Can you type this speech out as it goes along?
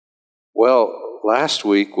Well, last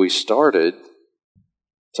week we started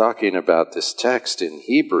talking about this text in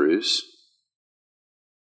Hebrews,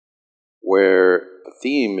 where the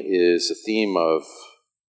theme is a theme of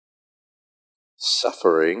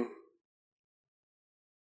suffering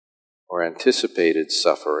or anticipated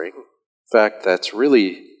suffering. In fact, that's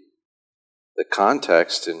really the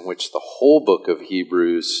context in which the whole book of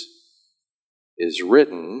Hebrews is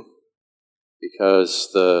written,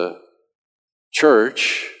 because the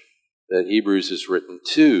church that Hebrews is written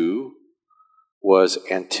to was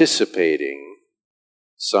anticipating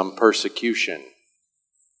some persecution.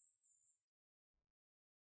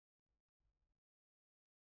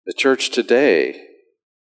 The church today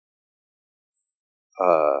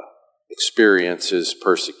experiences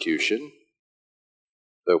persecution,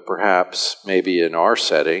 though perhaps maybe in our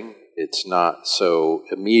setting it's not so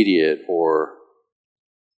immediate or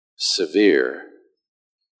severe.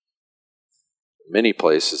 In many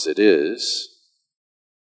places it is.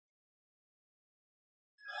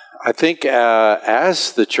 I think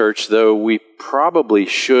as the church, though, we probably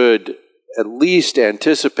should at least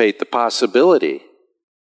anticipate the possibility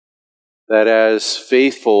that as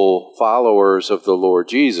faithful followers of the Lord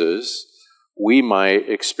Jesus, we might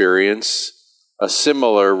experience a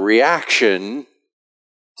similar reaction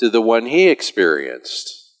to the one he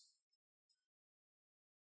experienced.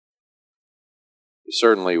 You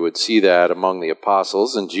certainly would see that among the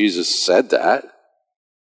apostles, and Jesus said that.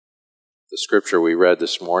 The scripture we read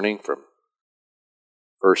this morning from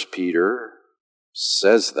 1 Peter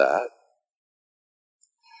says that.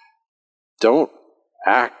 Don't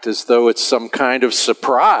act as though it's some kind of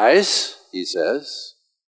surprise, he says.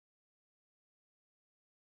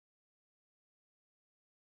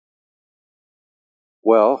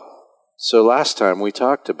 Well, so last time we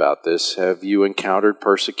talked about this. Have you encountered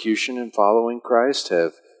persecution in following Christ?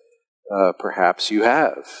 Perhaps you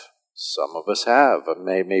have. Some of us have.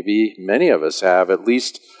 Maybe many of us have, at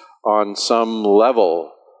least on some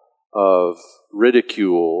level of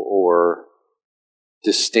ridicule or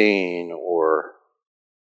disdain or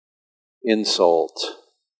insult.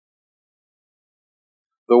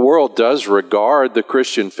 The world does regard the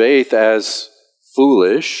Christian faith as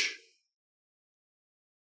foolish.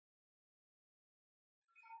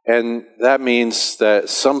 And that means that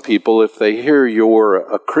some people, if they hear you're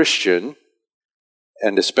a Christian,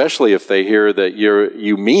 and especially if they hear that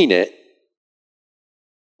you mean it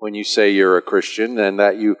when you say you're a Christian, and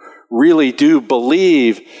that you really do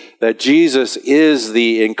believe that Jesus is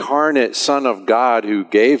the incarnate Son of God who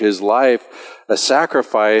gave his life a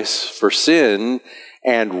sacrifice for sin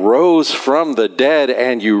and rose from the dead,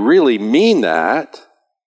 and you really mean that,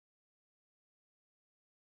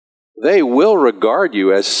 they will regard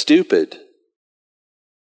you as stupid,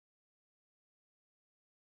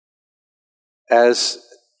 as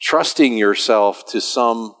trusting yourself to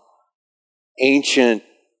some ancient,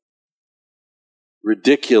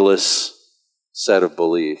 ridiculous set of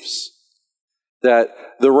beliefs that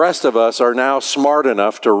the rest of us are now smart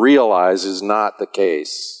enough to realize is not the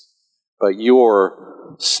case, but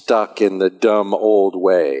you're stuck in the dumb old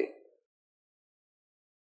way.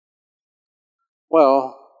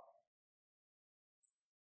 Well,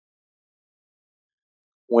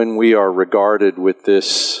 when we are regarded with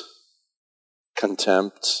this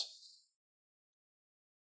contempt,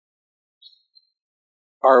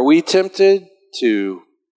 are we tempted to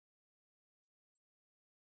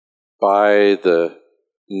buy the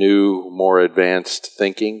new, more advanced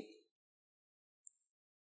thinking?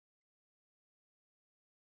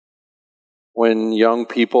 When young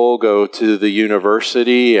people go to the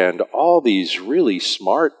university and all these really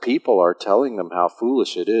smart people are telling them how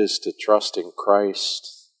foolish it is to trust in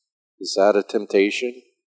Christ, is that a temptation?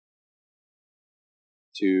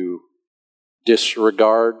 To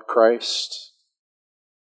disregard Christ?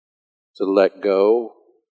 To let go?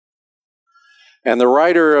 And the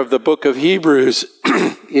writer of the book of Hebrews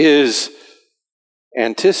is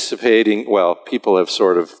anticipating, well, people have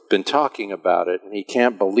sort of been talking about it, and he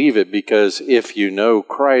can't believe it, because if you know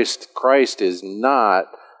Christ, Christ is not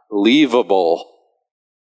leavable.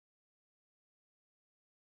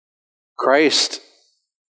 Christ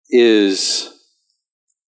is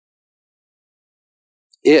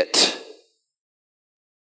it.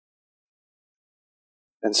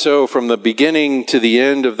 And so from the beginning to the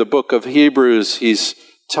end of the book of Hebrews, he's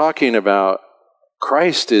talking about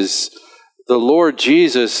Christ is, the Lord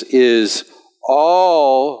Jesus is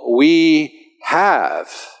all we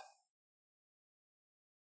have.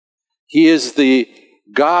 He is the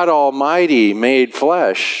God Almighty made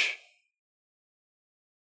flesh.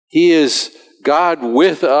 He is God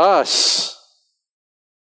with us.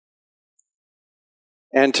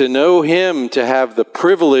 And to know him, to have the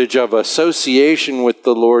privilege of association with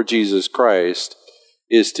the Lord Jesus Christ,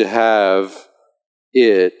 is to have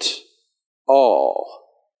it all.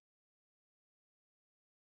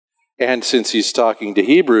 And since he's talking to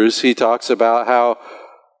Hebrews, he talks about how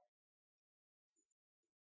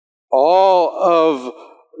all of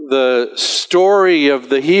the story of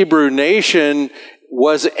the Hebrew nation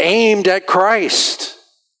was aimed at Christ.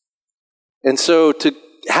 And so to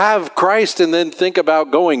have Christ and then think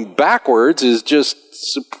about going backwards is just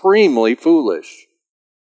supremely foolish.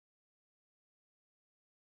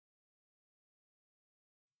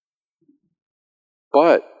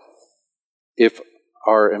 But if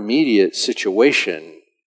our immediate situation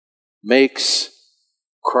makes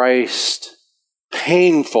Christ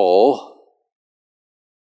painful,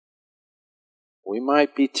 we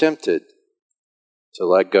might be tempted to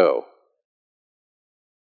let go.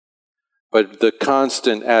 But the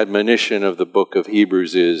constant admonition of the book of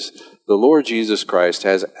Hebrews is the Lord Jesus Christ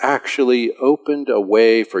has actually opened a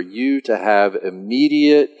way for you to have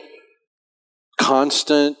immediate,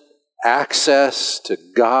 constant access to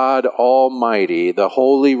God Almighty, the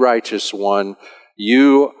Holy Righteous One.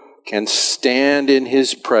 You can stand in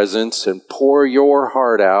His presence and pour your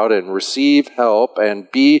heart out and receive help and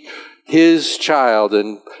be His child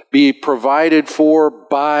and be provided for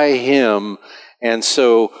by Him. And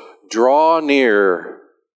so draw near,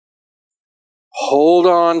 hold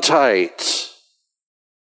on tight,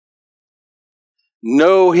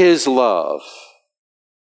 know His love,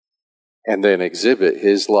 and then exhibit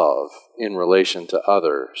His love in relation to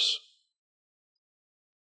others.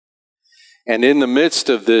 And in the midst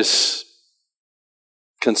of this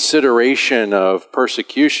consideration of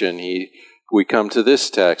persecution, we come to this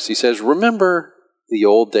text. He says, remember the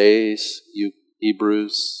old days, you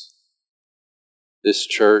Hebrews, this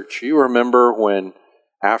church. You remember when,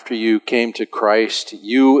 after you came to Christ,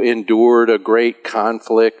 you endured a great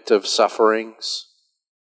conflict of sufferings?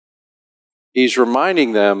 He's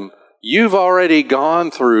reminding them, you've already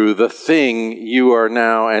gone through the thing you are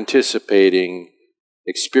now anticipating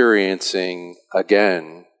experiencing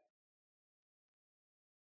again.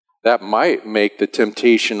 That might make the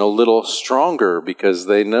temptation a little stronger because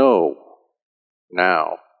they know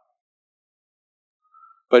now.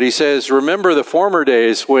 But he says, remember the former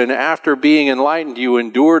days when, after being enlightened, you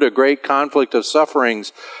endured a great conflict of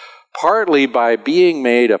sufferings, partly by being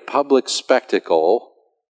made a public spectacle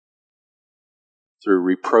through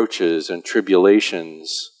reproaches and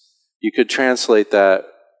tribulations. You could translate that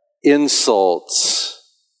insults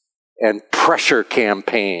and pressure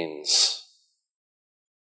campaigns.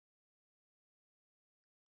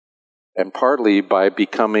 And partly by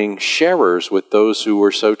becoming sharers with those who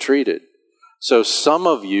were so treated. So some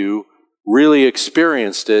of you really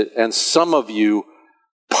experienced it, and some of you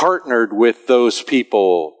partnered with those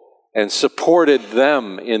people and supported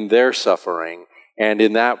them in their suffering, and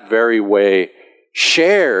in that very way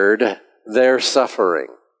shared their suffering.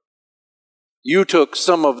 You took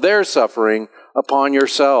some of their suffering upon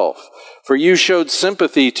yourself, for you showed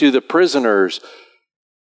sympathy to the prisoners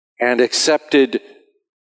and accepted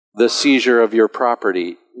the seizure of your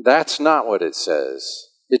property. That's not what it says.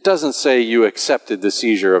 It doesn't say you accepted the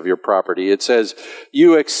seizure of your property. It says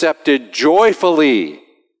you accepted joyfully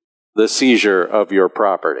the seizure of your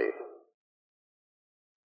property.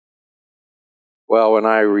 Well, when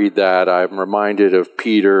I read that, I'm reminded of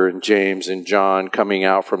Peter and James and John coming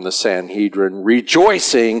out from the Sanhedrin,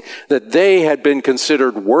 rejoicing that they had been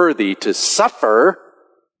considered worthy to suffer.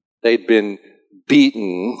 They'd been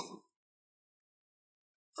beaten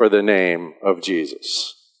for the name of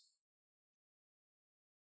Jesus.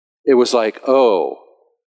 It was like, oh,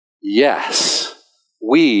 yes,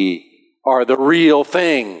 we are the real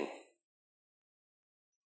thing.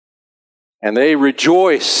 And they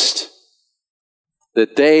rejoiced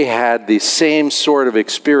that they had the same sort of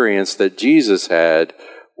experience that Jesus had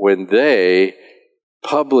when they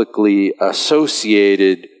publicly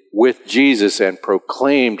associated with Jesus and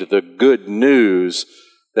proclaimed the good news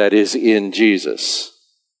that is in Jesus.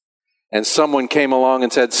 And someone came along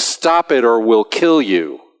and said, stop it or we'll kill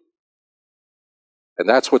you. And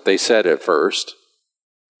that's what they said at first.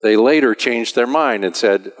 They later changed their mind and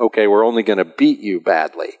said, okay, we're only going to beat you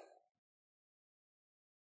badly.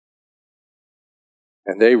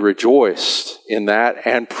 And they rejoiced in that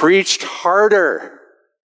and preached harder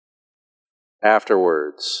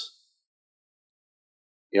afterwards.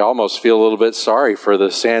 You almost feel a little bit sorry for the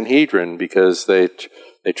Sanhedrin because they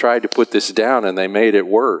tried to put this down and they made it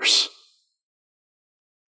worse.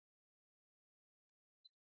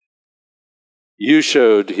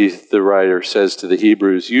 The writer says to the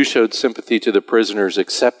Hebrews, you showed sympathy to the prisoners,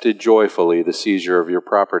 accepted joyfully the seizure of your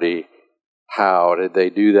property. How did they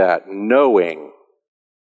do that? Knowing.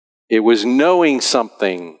 It was knowing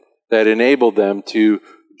something that enabled them to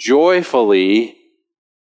joyfully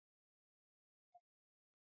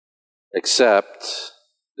accept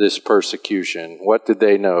this persecution. What did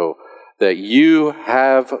they know? That you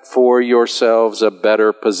have for yourselves a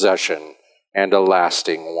better possession and a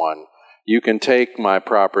lasting one. You can take my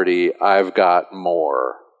property, I've got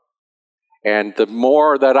more. And the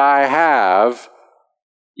more that I have,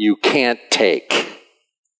 you can't take.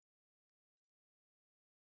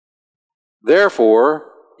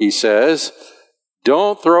 Therefore, he says,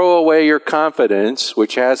 don't throw away your confidence,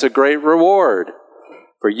 which has a great reward.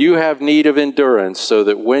 For you have need of endurance, so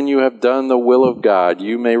that when you have done the will of God,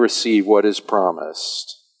 you may receive what is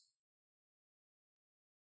promised.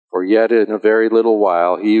 For yet in a very little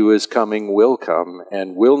while he who is coming will come,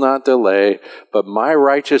 and will not delay, but my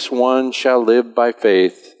righteous one shall live by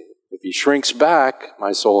faith. If he shrinks back,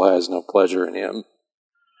 my soul has no pleasure in him.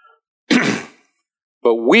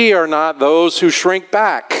 But we are not those who shrink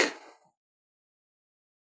back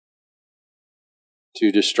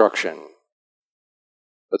to destruction,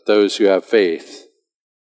 but those who have faith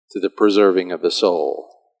to the preserving of the soul.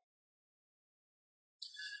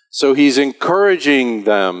 So he's encouraging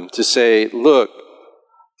them to say, look,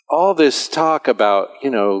 all this talk about,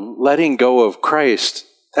 letting go of Christ,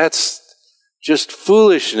 that's just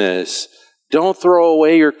foolishness. Don't throw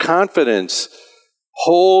away your confidence.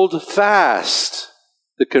 Hold fast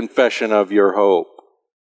the confession of your hope,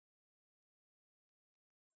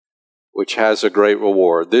 which has a great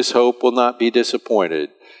reward. This hope will not be disappointed.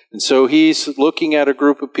 And so he's looking at a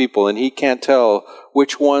group of people, and he can't tell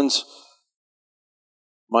which ones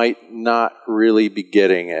might not really be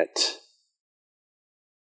getting it.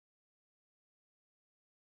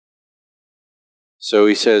 So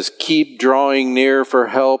he says, keep drawing near for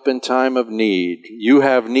help in time of need. You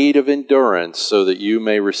have need of endurance so that you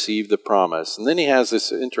may receive the promise. And then he has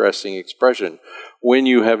this interesting expression, when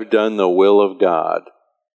you have done the will of God.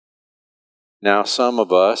 Now, some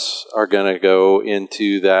of us are going to go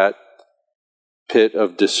into that pit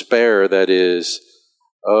of despair that is,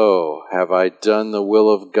 oh, have I done the will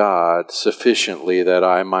of God sufficiently that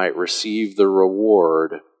I might receive the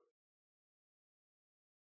reward?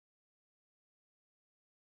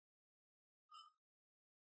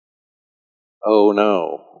 Oh,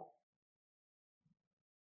 no.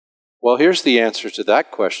 Well, here's the answer to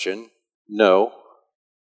that question. No,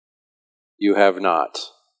 you have not.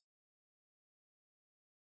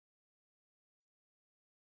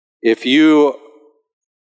 If you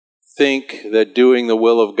think that doing the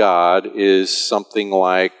will of God is something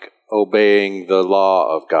like obeying the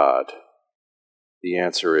law of God, the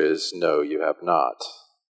answer is no, you have not.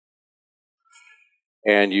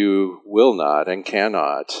 And you will not and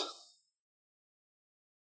cannot.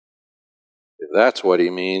 If that's what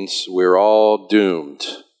he means, we're all doomed.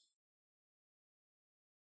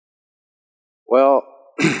 Well,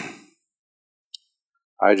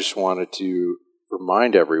 I just wanted to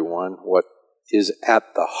remind everyone what is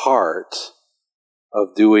at the heart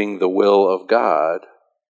of doing the will of God.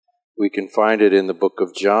 We can find it in the book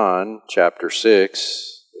of John, chapter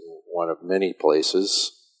 6, in one of many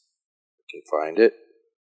places. We can find it.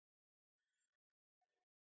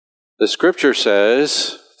 The scripture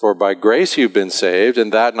says, for by grace you've been saved,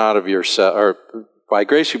 and that not of yourself, or by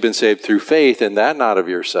grace you've been saved through faith, and that not of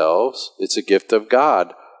yourselves. It's a gift of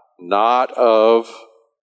God, not of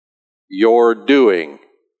your doing.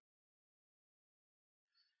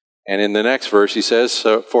 And in the next verse he says,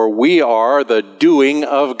 for we are the doing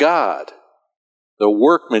of God, the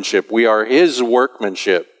workmanship. We are his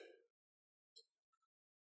workmanship,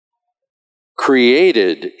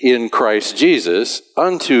 created in Christ Jesus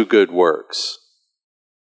unto good works.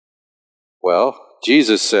 Well,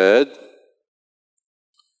 Jesus said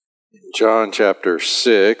in John chapter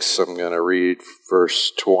 6, I'm going to read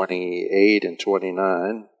verse 28 and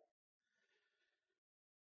 29.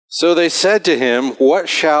 So they said to him, what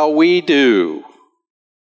shall we do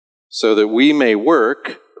so that we may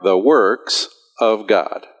work the works of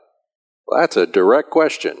God? Well, that's a direct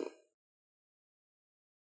question.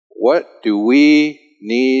 What do we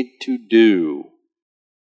need to do?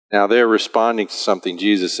 Now they're responding to something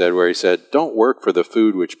Jesus said where he said, don't work for the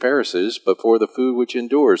food which perishes, but for the food which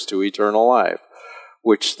endures to eternal life,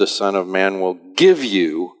 which the Son of Man will give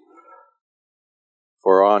you,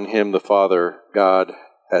 for on him the Father God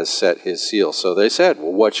has set his seal. So they said,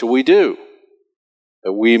 well, what shall we do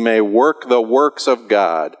that we may work the works of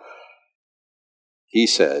God? He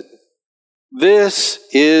said, this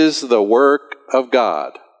is the work of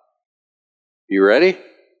God. You ready?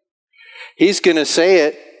 He's going to say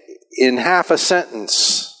it in half a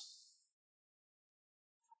sentence.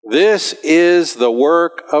 This is the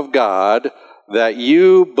work of God, that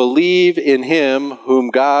you believe in him whom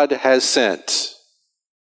God has sent.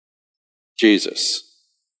 Jesus.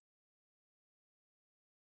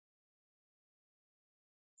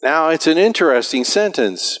 Now, it's an interesting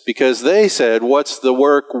sentence because they said, what's the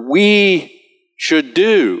work we should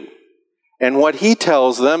do? And what he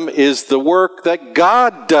tells them is the work that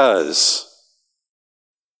God does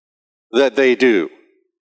that they do.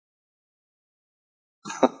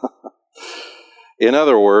 In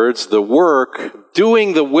other words, the work,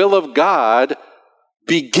 doing the will of God,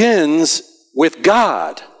 begins with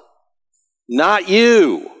God, not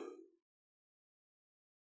you.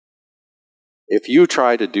 If you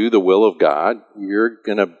try to do the will of God, you're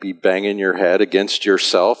going to be banging your head against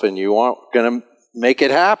yourself and you aren't going to make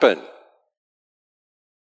it happen.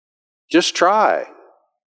 Just try.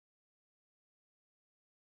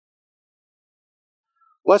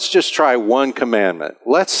 Let's just try one commandment.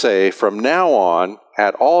 Let's say from now on,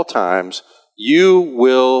 at all times, you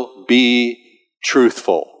will be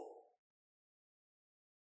truthful.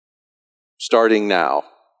 Starting now.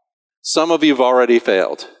 Some of you have already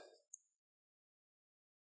failed.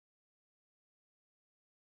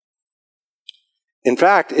 In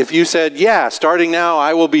fact, if you said, yeah, starting now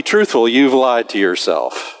I will be truthful, you've lied to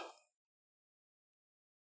yourself.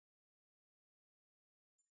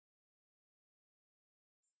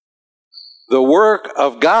 The work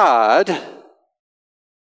of God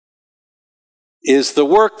is the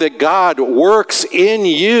work that God works in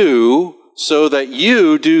you so that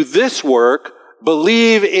you do this work,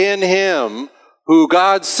 believe in him who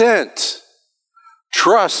God sent.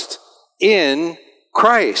 Trust in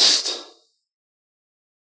Christ.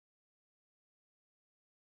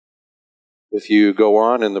 If you go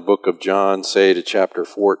on in the book of John, say to chapter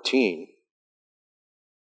 14,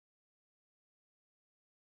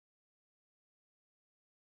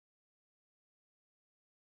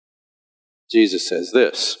 Jesus says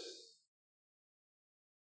this,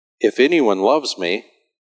 if anyone loves me,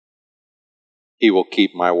 he will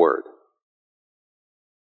keep my word.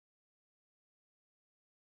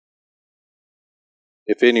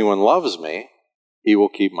 If anyone loves me, he will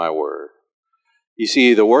keep my word. You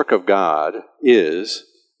see, the work of God is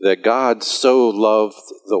that God so loved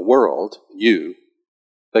the world, you,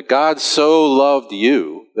 that God so loved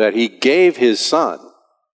you that he gave his Son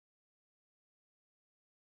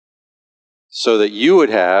so that you would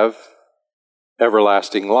have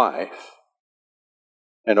everlasting life.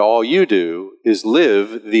 And all you do is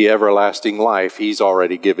live the everlasting life he's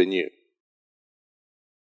already given you.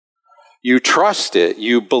 You trust it,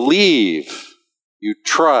 you believe, you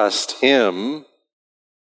trust him.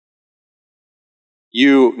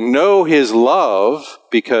 You know his love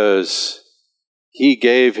because he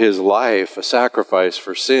gave his life a sacrifice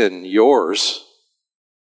for sin, yours.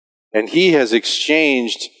 And he has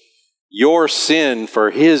exchanged your sin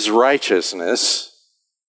for his righteousness.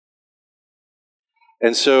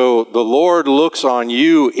 And so the Lord looks on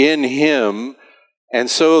you in him, and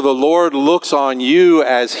so the Lord looks on you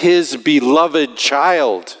as his beloved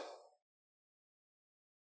child.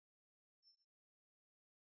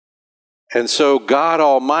 And so God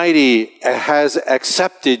Almighty has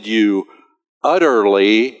accepted you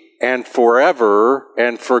utterly and forever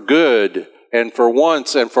and for good and for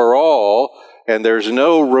once and for all, and there's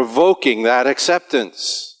no revoking that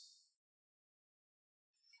acceptance.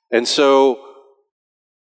 And so,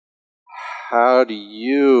 how do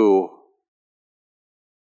you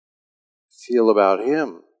feel about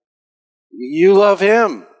him? You love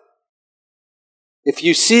him. If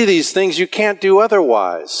you see these things, you can't do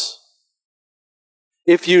otherwise.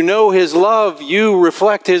 If you know his love, you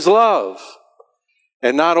reflect his love.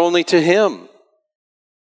 And not only to him.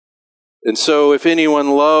 And so if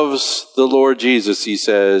anyone loves the Lord Jesus, he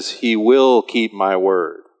says, he will keep my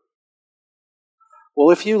word.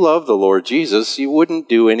 Well, if you love the Lord Jesus, you wouldn't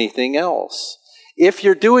do anything else. If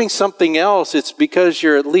you're doing something else, it's because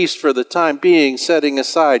you're, at least for the time being, setting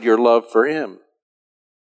aside your love for him.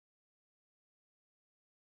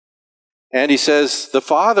 And he says, the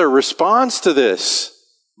Father responds to this.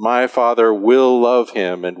 My Father will love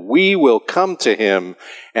him, and we will come to him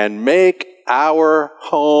and make our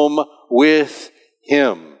home with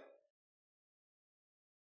him.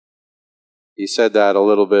 He said that a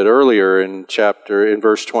little bit earlier in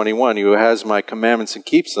verse 21. Who has my commandments and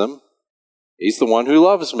keeps them, he's the one who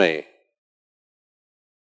loves me.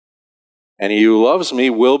 And he who loves me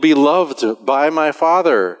will be loved by my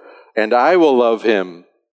Father, and I will love him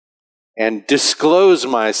and disclose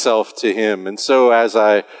myself to him. And so as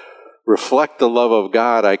I reflect the love of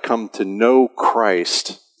God, I come to know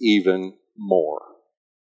Christ even more.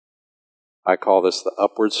 I call this the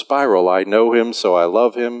upward spiral. I know him, so I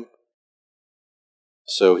love him.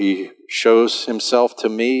 So he shows himself to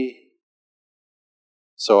me,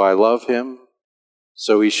 so I love him.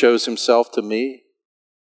 So he shows himself to me,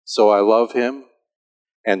 so I love him.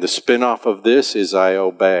 And the spin-off of this is I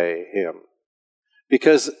obey him.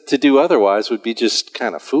 Because to do otherwise would be just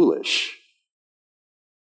kind of foolish,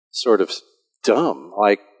 sort of dumb,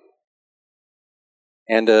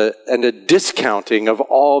 and a discounting of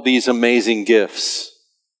all these amazing gifts.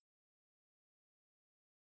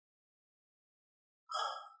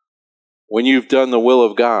 When you've done the will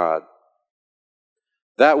of God,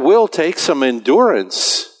 that will take some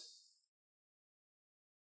endurance.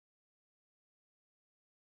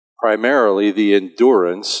 Primarily the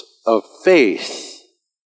endurance of faith.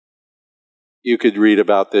 You could read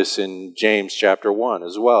about this in James chapter 1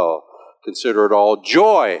 as well. Consider it all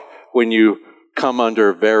joy when you come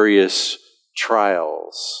under various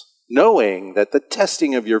trials, knowing that the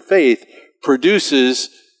testing of your faith produces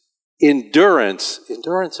endurance.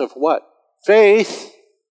 Endurance of what? Faith.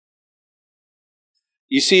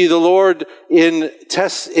 You see, the Lord in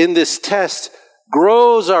this test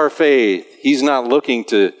grows our faith. He's not looking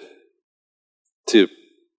to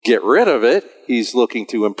get rid of it. He's looking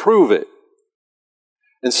to improve it.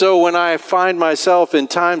 And so when I find myself in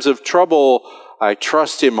times of trouble, I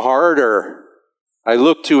trust him harder. I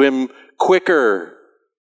look to him quicker.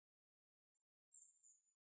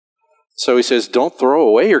 So he says, don't throw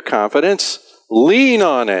away your confidence. Lean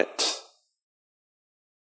on it.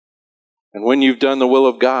 And when you've done the will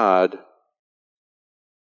of God,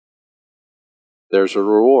 there's a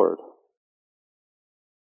reward.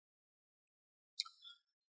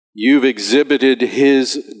 You've exhibited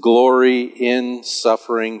his glory in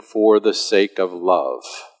suffering for the sake of love.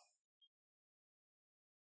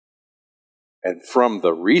 And from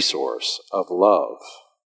the resource of love.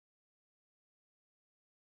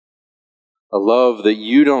 A love that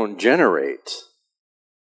you don't generate.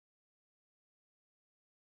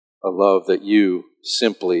 A love that you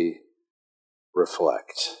simply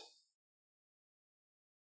reflect.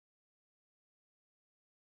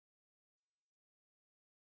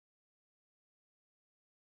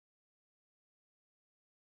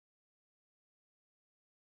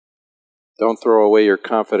 Don't throw away your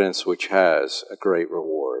confidence, which has a great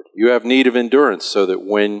reward. You have need of endurance so that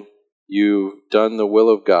when you've done the will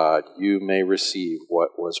of God, you may receive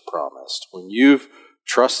what was promised. When you've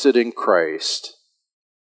trusted in Christ,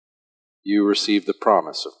 you receive the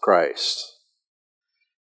promise of Christ.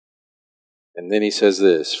 And then he says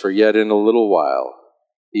this, for yet in a little while,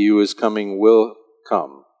 he who is coming will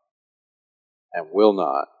come and will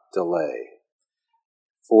not delay.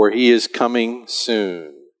 For he is coming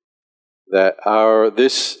soon. That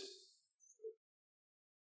this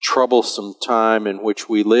troublesome time in which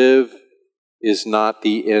we live is not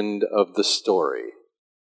the end of the story.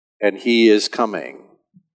 And he is coming.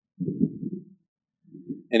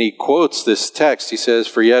 And he quotes this text. He says,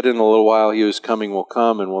 for yet in a little while he who is coming will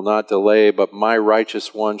come and will not delay, but my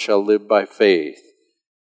righteous one shall live by faith.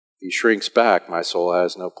 If he shrinks back, my soul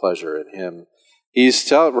has no pleasure in him. He's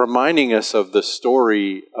reminding us of the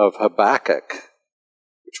story of Habakkuk,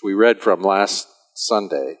 which we read from last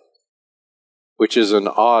Sunday, which is an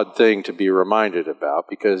odd thing to be reminded about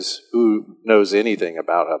because who knows anything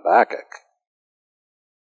about Habakkuk?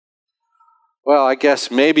 Well, I guess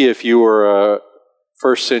maybe if you were a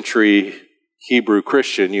first century Hebrew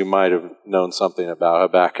Christian, you might have known something about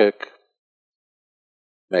Habakkuk.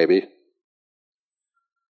 Maybe.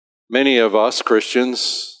 Many of us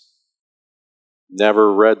Christians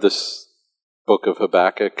never read this book of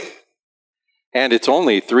Habakkuk. And it's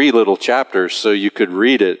only 3 little chapters, so you could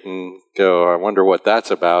read it and go, I wonder what that's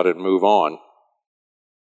about, and move on.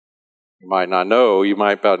 You might not know, you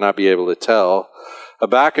might not be able to tell.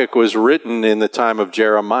 Habakkuk was written in the time of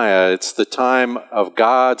Jeremiah. It's the time of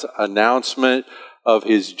God's announcement of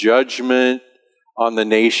his judgment on the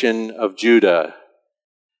nation of Judah,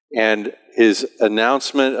 and his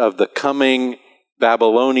announcement of the coming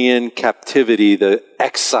Babylonian captivity, the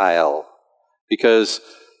exile, because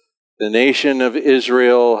the nation of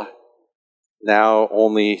Israel, now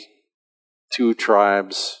only 2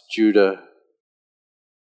 tribes, Judah.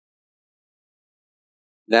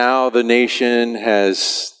 Now the nation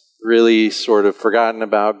has really sort of forgotten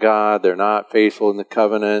about God. They're not faithful in the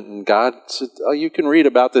covenant. And God said, you can read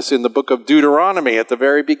about this in the book of Deuteronomy at the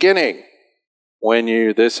very beginning. When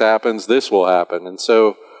this happens, this will happen. And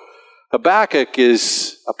so Habakkuk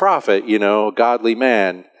is a prophet, a godly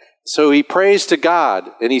man. So he prays to God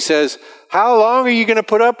and he says, how long are you going to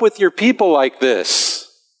put up with your people like this?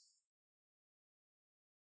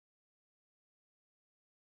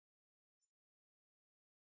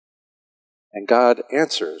 And God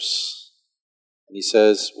answers. And he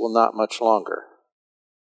says, well, not much longer.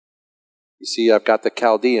 You see, I've got the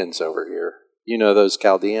Chaldeans over here. You know those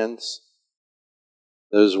Chaldeans?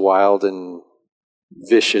 Those wild and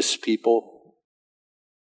vicious people.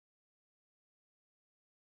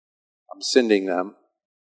 I'm sending them.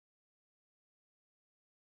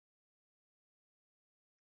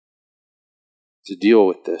 To deal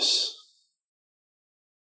with this.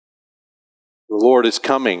 The Lord is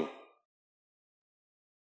coming.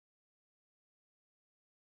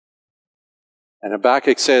 And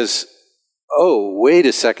Habakkuk says, oh, wait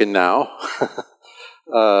a second now.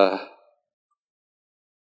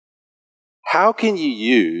 How can you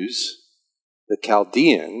use the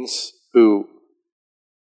Chaldeans who,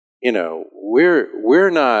 we're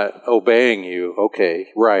not obeying you, okay,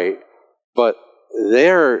 right, but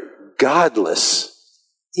they're godless,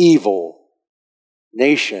 evil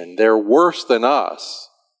nation. They're worse than us.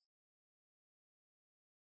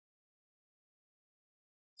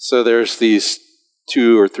 So there's these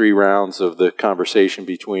 2 or 3 rounds of the conversation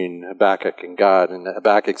between Habakkuk and God. And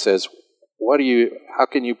Habakkuk says, how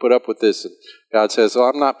can you put up with this? And God says,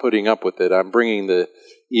 I'm not putting up with it. I'm bringing the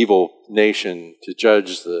evil nation to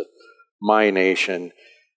judge my nation.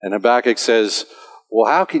 And Habakkuk says,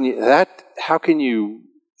 well, how can you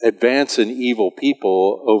advance an evil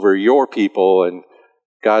people over your people? And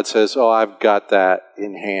God says, oh, I've got that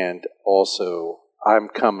in hand also. I'm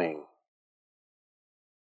coming.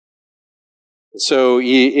 So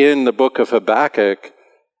in the book of Habakkuk,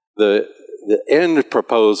 the end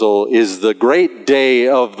proposal is the great day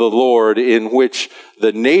of the Lord in which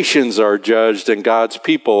the nations are judged and God's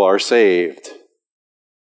people are saved.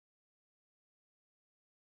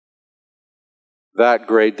 That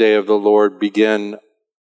great day of the Lord began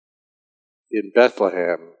in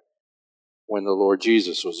Bethlehem when the Lord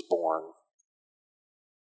Jesus was born.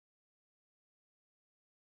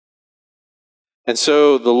 And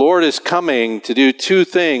so the Lord is coming to do 2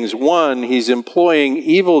 things. One, he's employing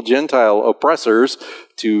evil Gentile oppressors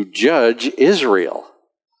to judge Israel.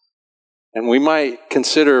 And we might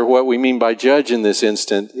consider what we mean by judge in this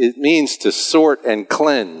instant. It means to sort and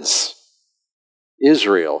cleanse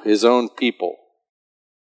Israel, his own people.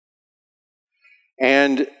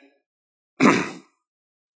 And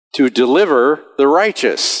to deliver the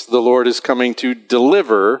righteous. The Lord is coming to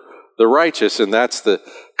deliver the righteous, and that's the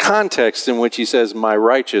context in which he says, my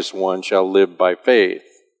righteous one shall live by faith.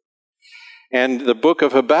 And the book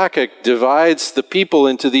of Habakkuk divides the people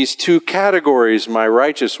into these 2 categories, my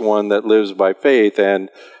righteous one that lives by faith and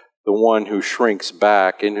the one who shrinks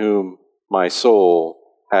back, in whom my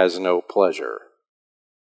soul has no pleasure.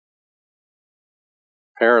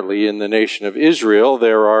 Apparently, in the nation of Israel,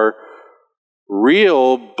 there are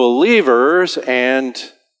real believers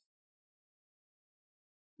and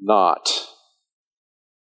not.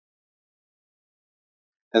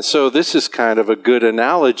 And so this is kind of a good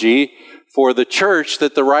analogy for the church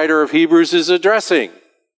that the writer of Hebrews is addressing.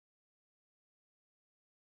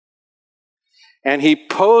 And he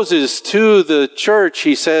poses to the church,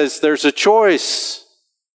 he says, there's a choice.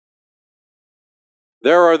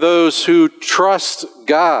 There are those who trust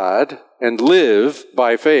God and live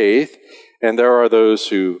by faith, and there are those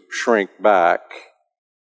who shrink back,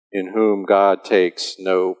 in whom God takes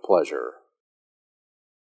no pleasure.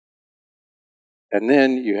 And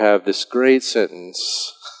then you have this great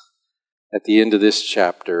sentence at the end of this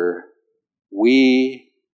chapter,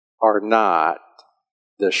 we are not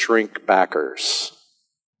the shrink backers.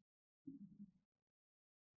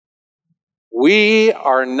 We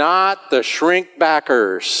are not the shrink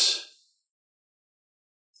backers.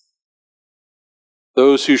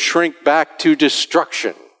 Those who shrink back to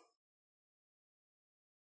destruction.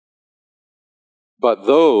 But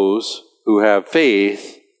those who have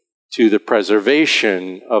faith to the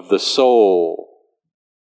preservation of the soul.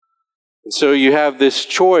 And so you have this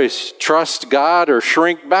choice, trust God or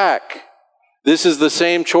shrink back. This is the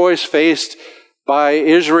same choice faced by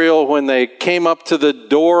Israel when they came up to the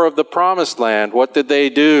door of the promised land. What did they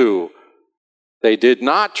do? They did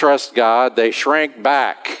not trust God, they shrank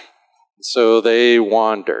back. So they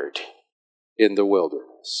wandered in the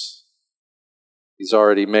wilderness. He's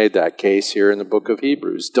already made that case here in the book of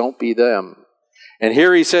Hebrews. Don't be them. And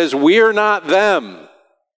here he says, we're not them.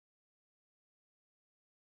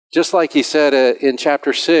 Just like he said in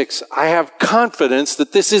chapter 6, I have confidence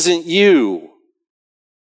that this isn't you.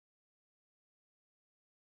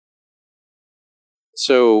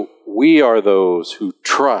 So we are those who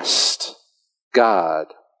trust God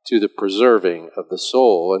to the preserving of the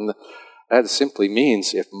soul. And that simply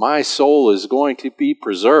means if my soul is going to be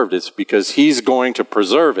preserved, it's because He's going to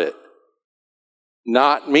preserve it,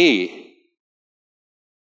 not me.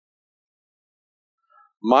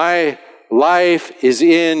 My life is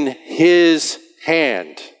in His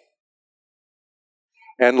hand.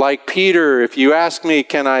 And like Peter, if you ask me,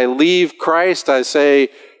 can I leave Christ? I say,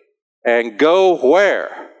 and go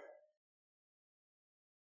where?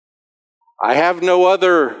 I have no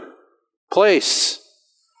other place.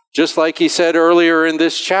 Just like he said earlier in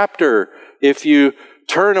this chapter, if you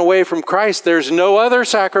turn away from Christ, there's no other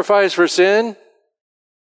sacrifice for sin.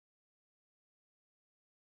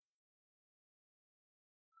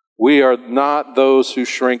 We are not those who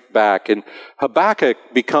shrink back. And Habakkuk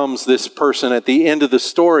becomes this person at the end of the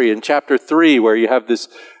story in chapter 3, where you have this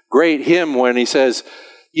great hymn when he says,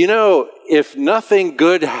 you know, if nothing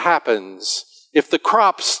good happens, if the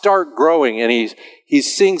crops start growing, and he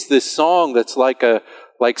sings this song that's like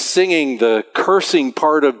singing the cursing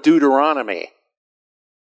part of Deuteronomy,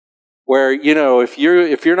 where, you know, if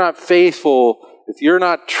you're not faithful, if you're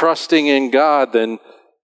not trusting in God, then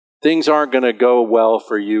things aren't going to go well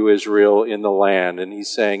for you, Israel, in the land. And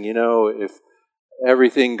he's saying, you know, if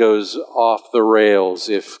everything goes off the rails,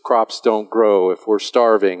 if crops don't grow, if we're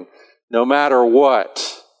starving, no matter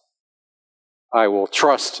what, I will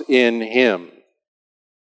trust in Him.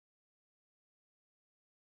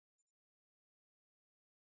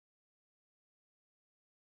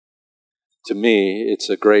 To me, it's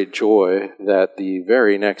a great joy that the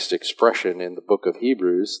very next expression in the book of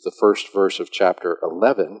Hebrews, the first verse of chapter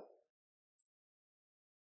 11,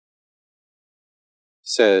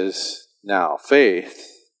 says, now faith,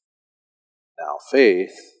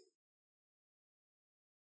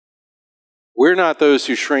 we're not those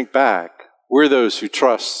who shrink back, we're those who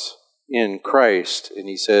trust in Christ. And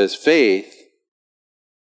he says, faith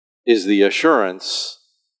is the assurance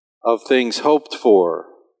of things hoped for,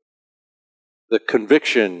 the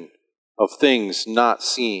conviction of things not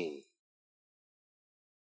seen.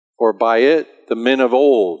 For by it the men of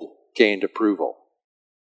old gained approval.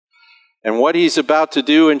 And what he's about to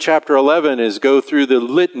do in chapter 11 is go through the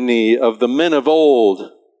litany of the men of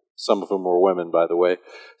old. Some of them were women, by the way.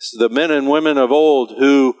 So the men and women of old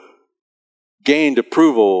who gained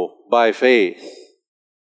approval by faith.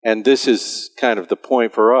 And this is kind of the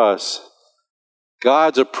point for us.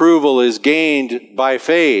 God's approval is gained by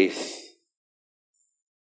faith,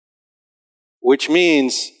 which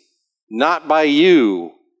means not by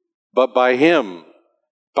you, but by Him.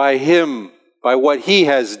 By Him, by what He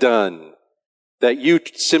has done, that you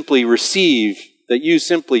simply receive, that you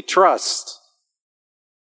simply trust.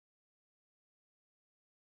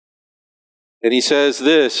 And he says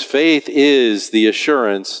this, faith is the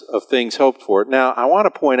assurance of things hoped for. Now, I want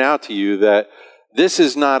to point out to you that this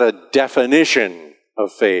is not a definition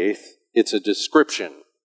of faith, it's a description.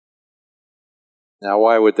 Now,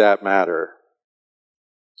 why would that matter?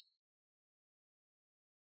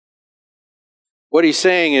 What he's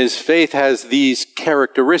saying is faith has these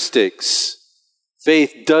characteristics.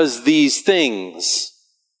 Faith does these things.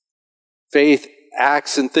 Faith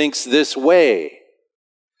acts and thinks this way.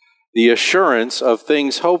 The assurance of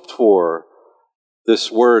things hoped for.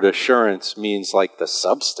 This word assurance means like the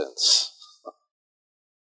substance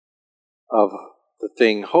of the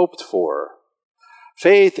thing hoped for.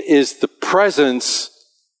 Faith is the presence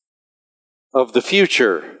of the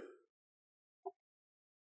future.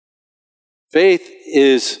 Faith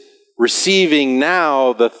is receiving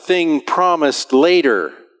now the thing promised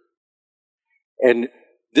later. And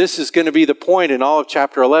this is going to be the point in all of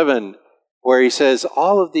chapter 11 where he says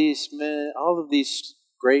all of these men, all of these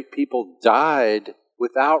great people died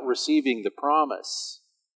without receiving the promise.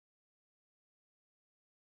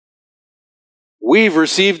 We've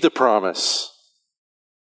received the promise,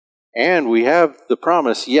 and we have the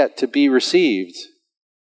promise yet to be received.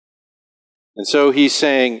 And so he's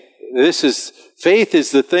saying, faith is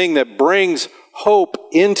the thing that brings hope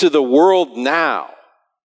into the world now.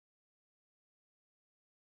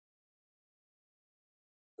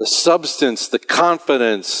 The substance, the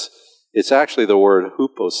confidence, it's actually the word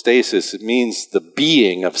hypostasis. It means the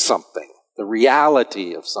being of something, the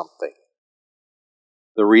reality of something.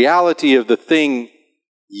 The reality of the thing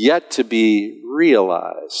yet to be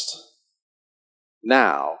realized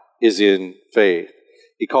now is in faith.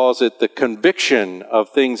 He calls it the conviction of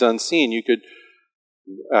things unseen.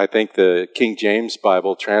 I think the King James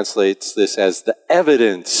Bible translates this as the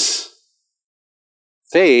evidence.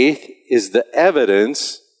 Faith is the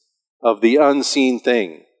evidence of the unseen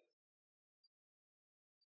thing.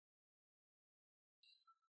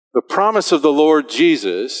 The promise of the Lord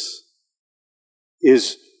Jesus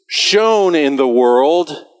is shown in the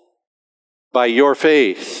world by your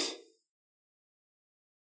faith.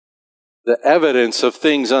 The evidence of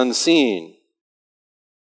things unseen.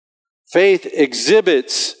 Faith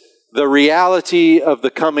exhibits the reality of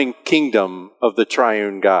the coming kingdom of the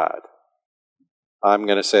triune God. I'm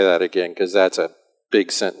going to say that again because that's a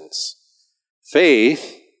big sentence.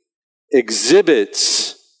 Faith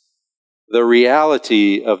exhibits the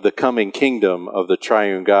reality of the coming kingdom of the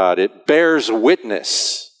triune God. It bears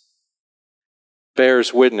witness.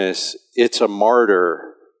 Bears witness. It's a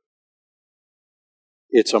martyr.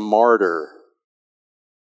 It's a martyr.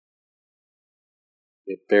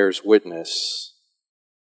 It bears witness.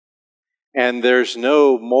 And there's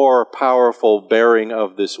no more powerful bearing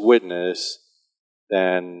of this witness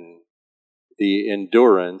than the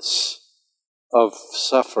endurance of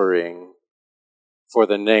suffering for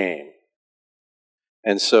the name.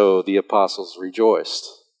 And so the apostles rejoiced.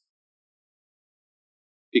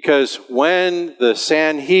 Because when the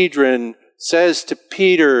Sanhedrin says to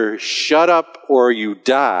Peter, "Shut up or you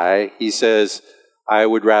die," he says, "I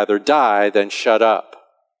would rather die than shut up."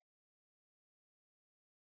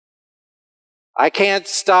 I can't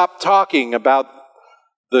stop talking about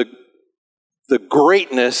the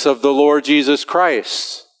greatness of the Lord Jesus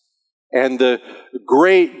Christ and the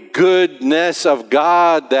great goodness of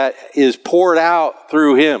God that is poured out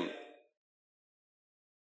through Him.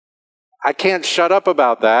 I can't shut up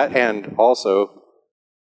about that, and also,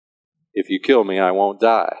 if you kill me, I won't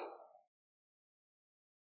die.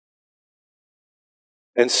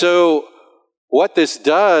 And so, what this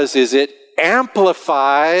does is it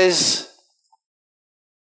amplifies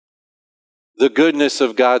the goodness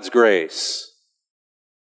of God's grace.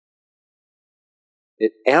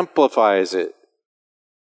 It amplifies it.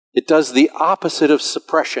 It does the opposite of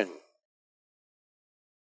suppression.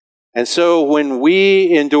 And so when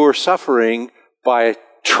we endure suffering by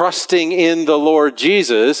trusting in the Lord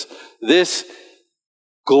Jesus, this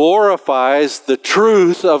glorifies the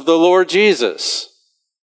truth of the Lord Jesus.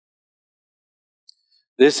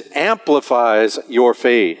 This amplifies your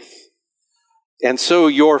faith. And so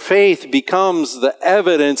your faith becomes the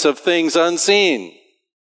evidence of things unseen.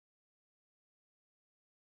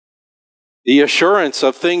 The assurance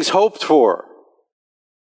of things hoped for.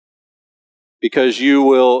 Because you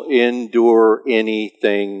will endure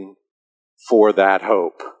anything for that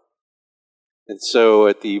hope. And so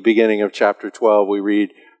at the beginning of chapter 12 we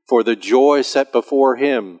read, "For the joy set before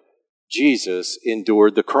him, Jesus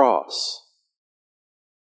endured the cross."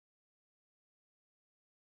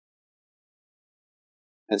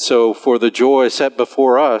 And so for the joy set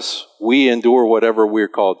before us, we endure whatever we're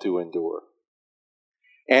called to endure.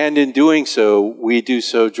 And in doing so, we do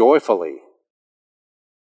so joyfully.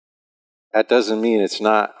 That doesn't mean it's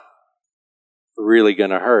not really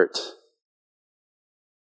going to hurt.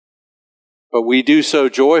 But we do so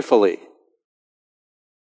joyfully.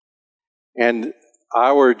 And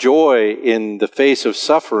our joy in the face of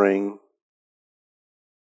suffering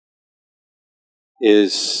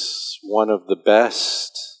is one of the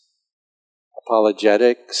best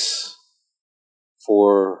apologetics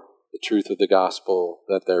for the truth of the gospel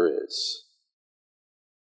that there is.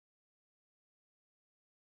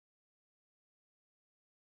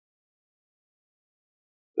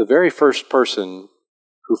 The very first person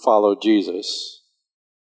who followed Jesus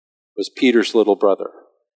was Peter's little brother,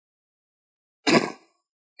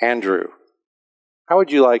 Andrew. How would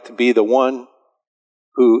you like to be the one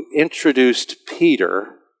who introduced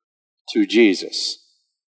Peter to Jesus?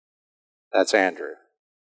 That's Andrew.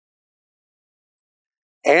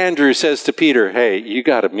 Andrew says to Peter, "Hey, you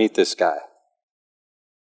got to meet this guy."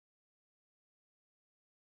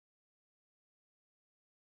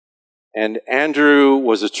 And Andrew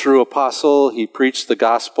was a true apostle. He preached the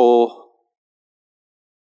gospel.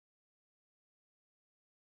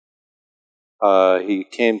 He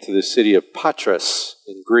came to the city of Patras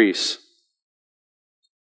in Greece.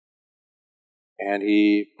 And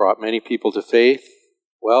he brought many people to faith.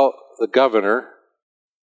 Well, the governor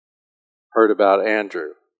heard about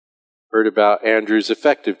Andrew, heard about Andrew's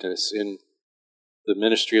effectiveness in the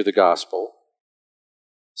ministry of the gospel.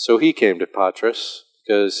 So he came to Patras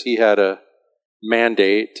because he had a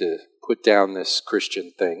mandate to put down this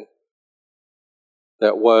Christian thing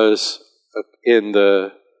that was, in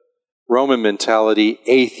the Roman mentality,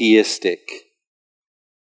 atheistic,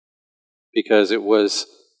 because it was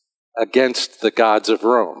against the gods of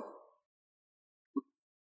Rome.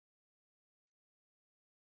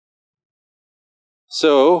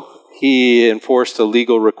 So he enforced a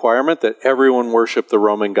legal requirement that everyone worship the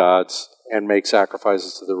Roman gods and make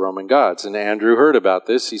sacrifices to the Roman gods. And Andrew heard about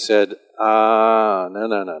this. He said,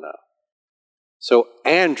 no. So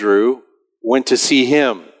Andrew went to see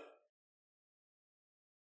him.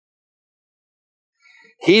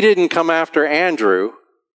 He didn't come after Andrew.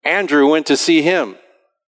 Andrew went to see him.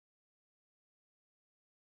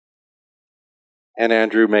 And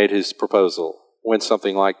Andrew made his proposal. Went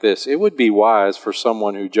something like this: it would be wise for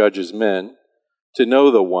someone who judges men to know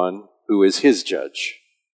the one who is his judge,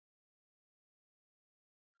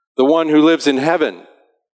 the one who lives in heaven.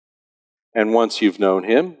 And once you've known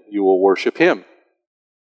him, you will worship him,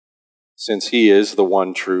 since he is the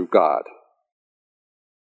one true God.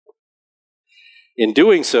 In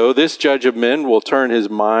doing so, this judge of men will turn his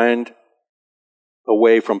mind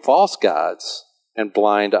away from false gods and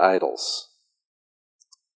blind idols.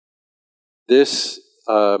 This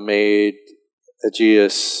made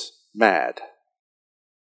Aegeus mad,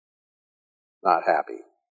 not happy.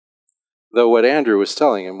 Though what Andrew was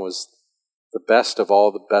telling him was the best of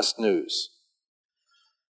all the best news.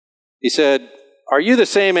 He said, "Are you the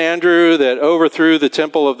same Andrew that overthrew the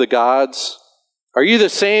temple of the gods? Are you the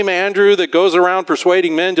same Andrew that goes around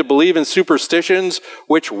persuading men to believe in superstitions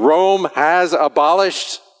which Rome has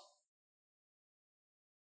abolished?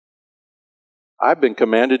 I've been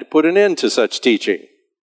commanded to put an end to such teaching."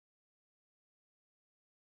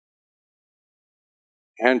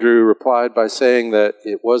 Andrew replied by saying that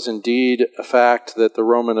it was indeed a fact that the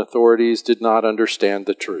Roman authorities did not understand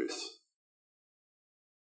the truth.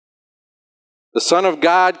 "The Son of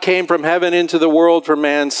God came from heaven into the world for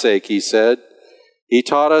man's sake," he said. "He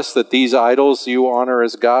taught us that these idols you honor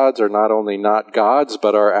as gods are not only not gods,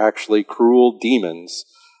 but are actually cruel demons.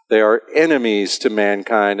 They are enemies to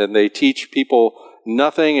mankind, and they teach people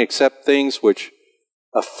nothing except things which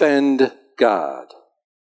offend God.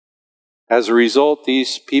 As a result,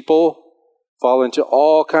 these people fall into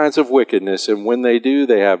all kinds of wickedness, and when they do,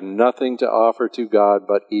 they have nothing to offer to God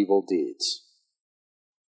but evil deeds."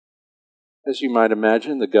 As you might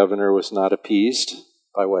imagine, the governor was not appeased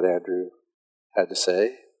by what Andrew had to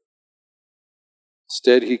say.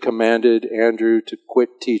 Instead, he commanded Andrew to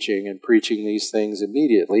quit teaching and preaching these things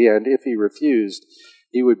immediately, and if he refused,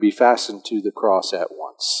 he would be fastened to the cross at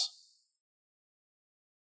once.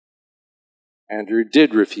 Andrew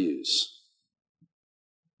did refuse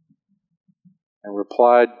and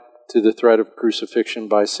replied to the threat of crucifixion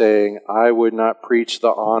by saying, "I would not preach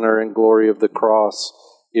the honor and glory of the cross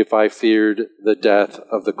if I feared the death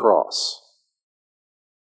of the cross."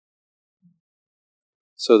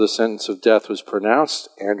 So the sentence of death was pronounced.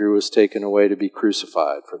 Andrew was taken away to be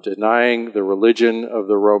crucified for denying the religion of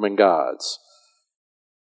the Roman gods.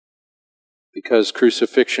 Because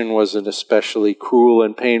crucifixion was an especially cruel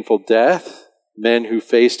and painful death, men who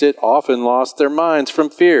faced it often lost their minds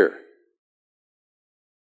from fear.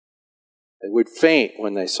 They would faint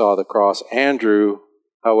when they saw the cross. Andrew,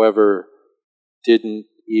 however, didn't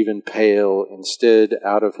even pale. Instead,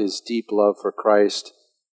 out of his deep love for Christ,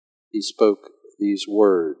 he spoke these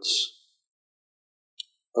words.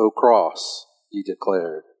 "O cross," he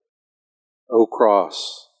declared, "O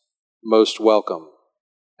cross, most welcome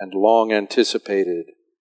and long anticipated,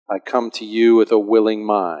 I come to you with a willing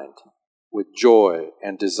mind, with joy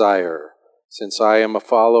and desire, since I am a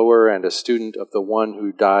follower and a student of the one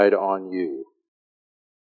who died on you.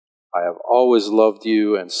 I have always loved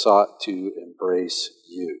you and sought to embrace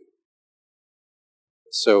you."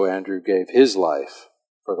 So Andrew gave his life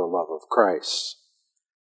for the love of Christ.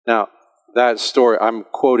 Now, that story, I'm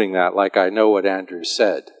quoting that like I know what Andrew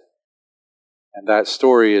said. And that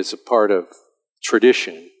story is a part of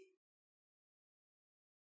tradition.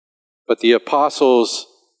 But the apostles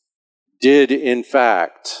did, in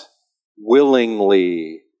fact,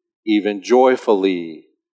 willingly, even joyfully,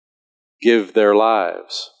 give their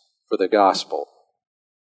lives for the gospel.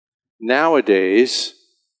 Nowadays,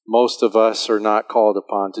 most of us are not called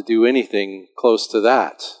upon to do anything close to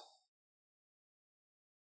that.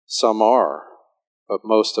 Some are, but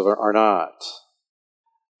most of us are not.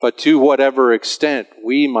 But to whatever extent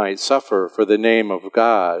we might suffer for the name of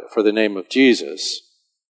God, for the name of Jesus,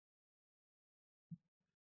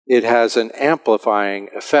 it has an amplifying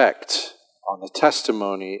effect on the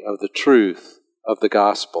testimony of the truth of the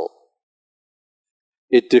gospel.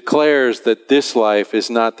 It declares that this life is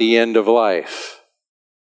not the end of life.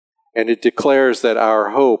 And it declares that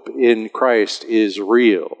our hope in Christ is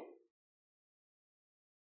real.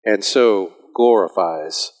 And so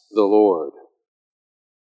glorifies the Lord.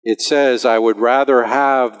 It says, "I would rather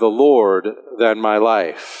have the Lord than my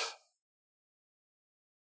life."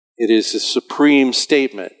 It is a supreme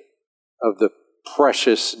statement of the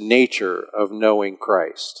precious nature of knowing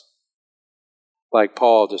Christ. like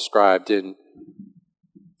Paul described in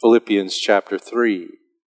Philippians chapter 3.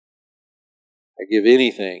 I give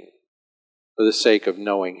anything for the sake of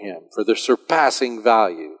knowing Him, for the surpassing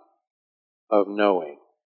value of knowing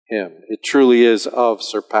Him. It truly is of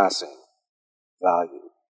surpassing value.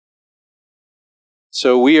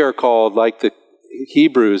 So we are called, like the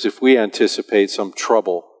Hebrews, if we anticipate some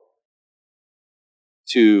trouble,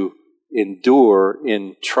 to endure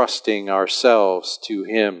in trusting ourselves to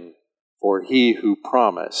Him, for He who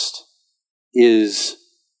promised is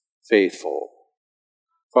faithful.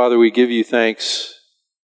 Father, we give you thanks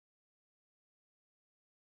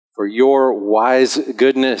for your wise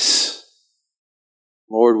goodness.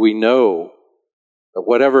 Lord, we know that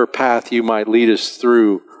whatever path you might lead us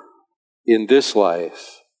through in this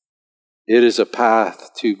life, it is a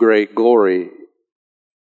path to great glory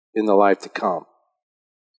in the life to come.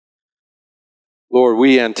 Lord,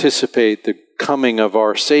 we anticipate the coming of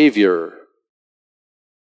our Savior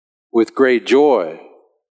with great joy,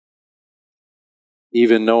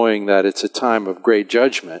 even knowing that it's a time of great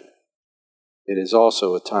judgment. It is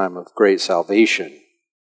also a time of great salvation,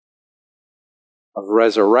 of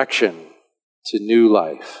resurrection to new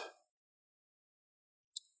life.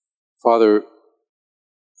 Father,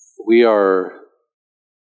 we are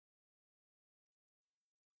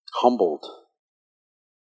humbled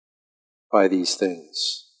by these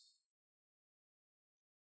things.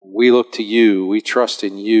 We look to you, we trust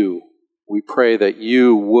in you. We pray that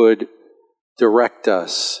you would direct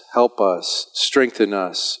us, help us, strengthen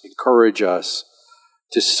us, encourage us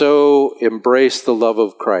to so embrace the love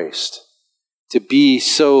of Christ, to be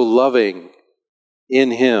so loving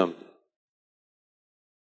in Him,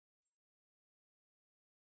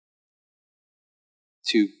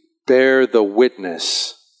 to bear the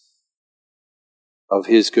witness of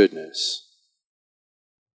His goodness.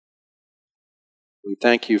 We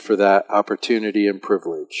thank you for that opportunity and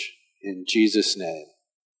privilege. In Jesus' name,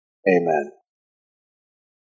 amen.